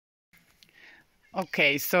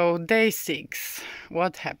Okay, so day 6.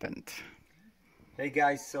 What happened? Hey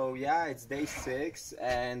guys, so yeah, it's day 6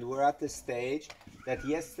 and we're at the stage that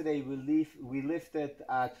yesterday we lifted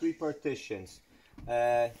 3 partitions.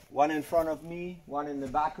 One in front of me, one in the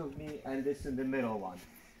back of me, and this in the middle one.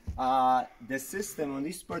 The system on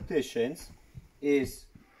these partitions is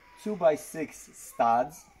 2x6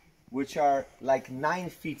 studs, which are like 9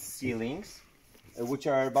 feet ceilings, which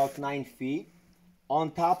are about 9 feet.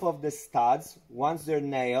 On top of the studs, once they're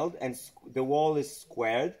nailed and the wall is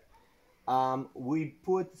squared, we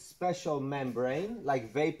put special membrane,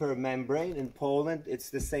 like vapor membrane. In Poland, it's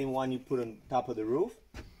the same one you put on top of the roof.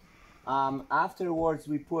 Afterwards,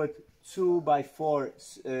 we put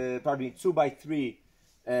 2x3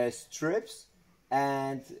 strips,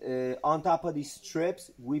 and on top of these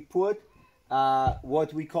strips, we put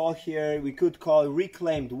what we call here, we could call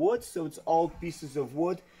reclaimed wood. So it's old pieces of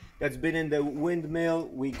wood that's been in the windmill.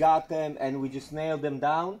 We got them and we just nailed them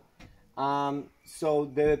down. So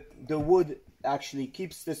the wood actually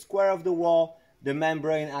keeps the square of the wall. The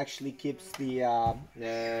membrane actually keeps the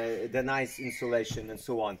nice insulation and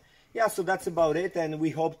so on. Yeah, so that's about it, and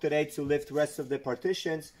we hope today to lift rest of the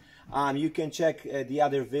partitions. You can check the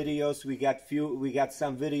other videos. We got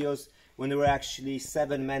some videos when there were actually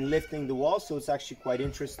 7 men lifting the wall, so it's actually quite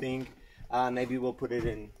interesting. Maybe we'll put it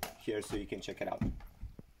in here so you can check it out.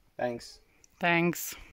 Thanks. Thanks.